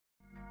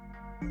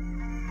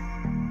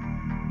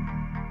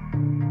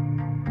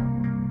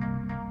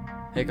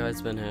Hey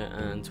guys, Ben here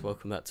and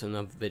welcome back to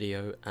another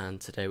video, and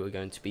today we're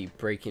going to be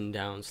breaking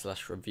down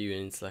 /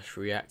 reviewing /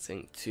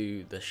 reacting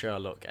to the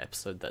Sherlock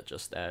episode that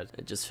just aired.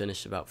 It just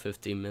finished about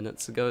 15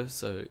 minutes ago,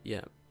 so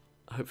yeah,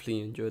 hopefully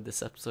you enjoyed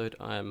this episode.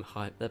 I am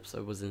hyped, the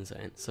episode was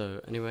insane. So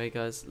anyway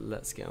guys,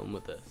 let's get on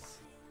with this.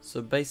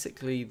 So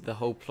basically the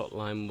whole plot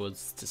line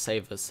was to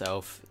save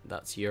herself,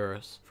 that's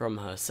Eurus, from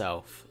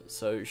herself.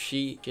 So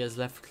she has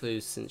left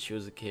clues since she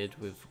was a kid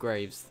with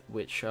graves,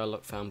 which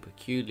Sherlock found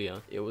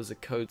peculiar. It was a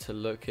code to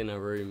look in a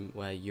room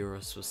where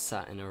Eurus was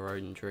sat in her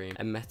own dream,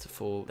 a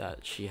metaphor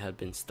that she had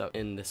been stuck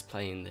in this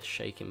plane, this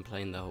shaking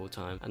plane the whole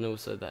time, and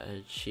also that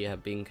she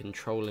had been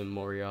controlling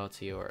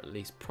Moriarty, or at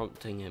least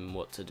prompting him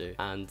what to do,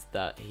 and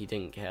that he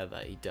didn't care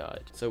that he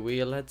died. So we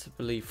are led to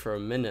believe for a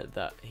minute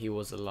that he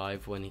was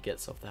alive when he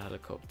gets off the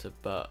helicopter,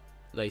 but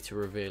later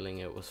revealing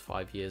it was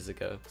 5 years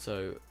ago.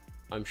 So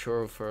I'm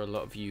sure for a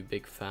lot of you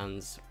big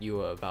fans, you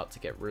were about to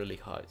get really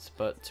hyped,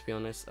 but to be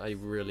honest, I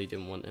really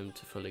didn't want him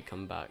to fully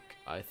come back.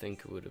 I think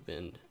it would have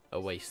been a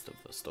waste of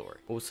the story.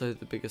 Also,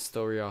 the biggest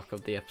story arc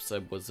of the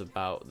episode was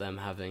about them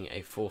having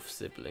a fourth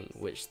sibling,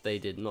 which they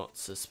did not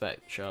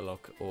suspect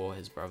Sherlock or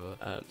his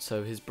brother.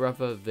 So his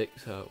brother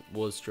Victor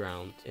was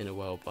drowned in a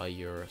well by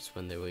Eurus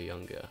when they were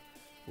younger,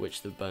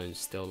 which the bones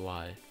still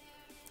lie.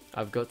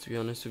 I've got to be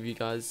honest with you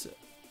guys,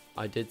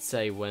 I did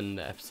say when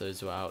the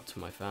episodes were out to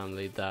my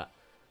family that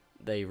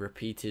they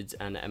repeated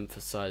and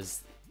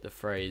emphasized the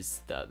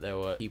phrase that there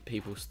were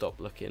people stopped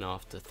looking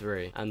after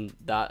 3, and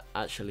that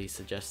actually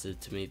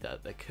suggested to me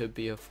that there could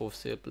be a fourth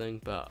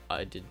sibling, but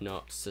I did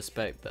not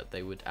suspect that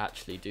they would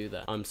actually do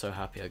that. I'm so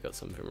happy I got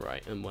something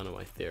right in one of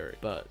my theories,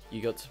 but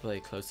you got to pay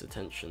close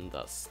attention.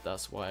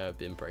 That's why I've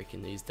been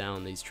breaking these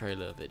down, these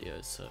trailer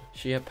videos. So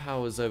she had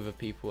powers over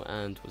people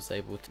and was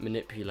able to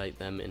manipulate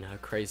them. In her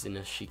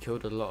craziness, she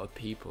killed a lot of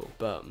people,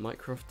 but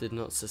Mycroft did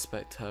not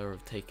suspect her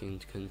of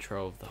taking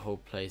control of the whole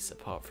place,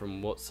 apart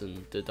from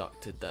Watson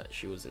deducted that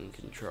she was in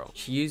control.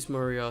 She used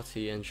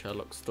Moriarty and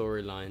Sherlock's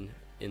storyline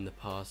in the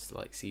past,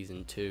 like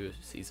season 2,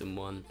 season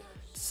 1,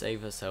 to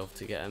save herself,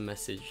 to get a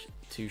message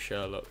to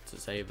Sherlock to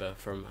save her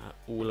from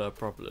all her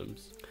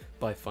problems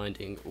by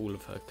finding all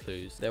of her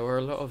clues. There were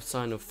a lot of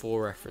Sign of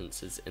 4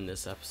 references in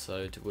this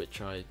episode, which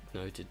I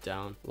noted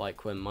down,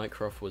 like when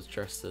Mycroft was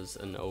dressed as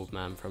an old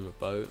man from a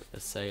boat, a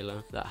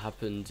sailor. That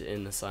happened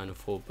in the Sign of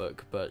 4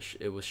 book, but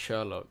it was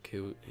Sherlock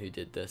who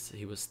did this.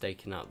 He was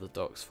staking out the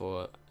docks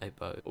for a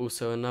boat.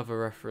 Also, another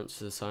reference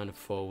to the Sign of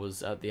 4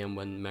 was at the end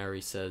when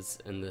Mary says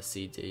in the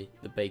CD,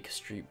 the Baker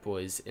Street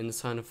Boys. In the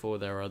Sign of 4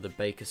 there are the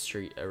Baker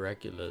Street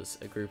Irregulars,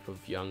 a group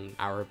of young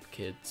Arab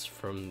kids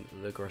from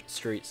the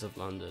streets of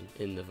London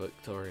in the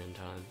Victorian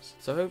times.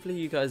 So hopefully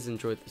you guys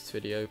enjoyed this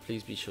video.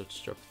 Please be sure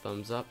to drop a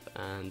thumbs up.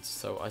 And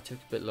so I took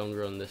a bit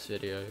longer on this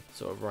video,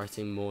 sort of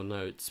writing more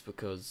notes,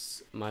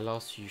 because my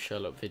last few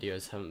Sherlock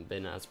videos haven't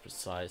been as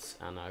precise,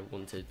 and I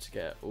wanted to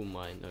get all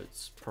my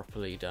notes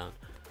properly done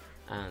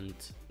and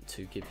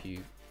to give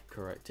you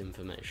correct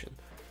information.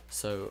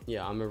 So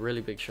yeah, I'm a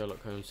really big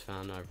Sherlock Holmes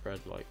fan. I've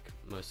read like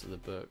most of the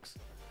books.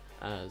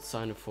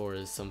 Sign of 4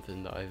 is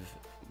something that I've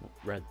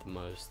read the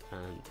most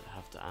and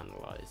have to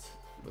analyze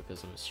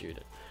because I'm a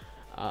student.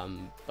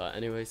 But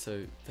anyway,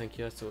 so thank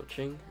you guys for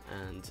watching,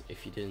 and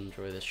if you did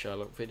enjoy this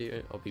Sherlock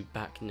video, I'll be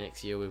back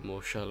next year with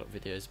more Sherlock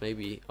videos.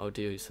 Maybe I'll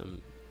do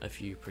a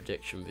few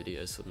prediction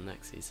videos for the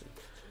next season.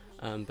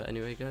 But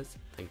anyway guys,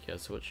 thank you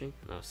guys for watching,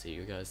 and I'll see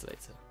you guys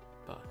later.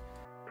 Bye.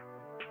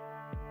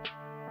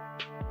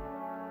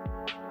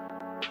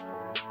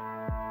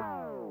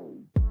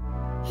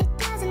 It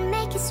doesn't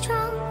make us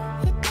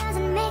strong, it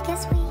doesn't make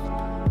us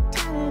weak.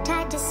 Tongue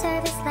tied to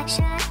service like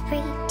sharp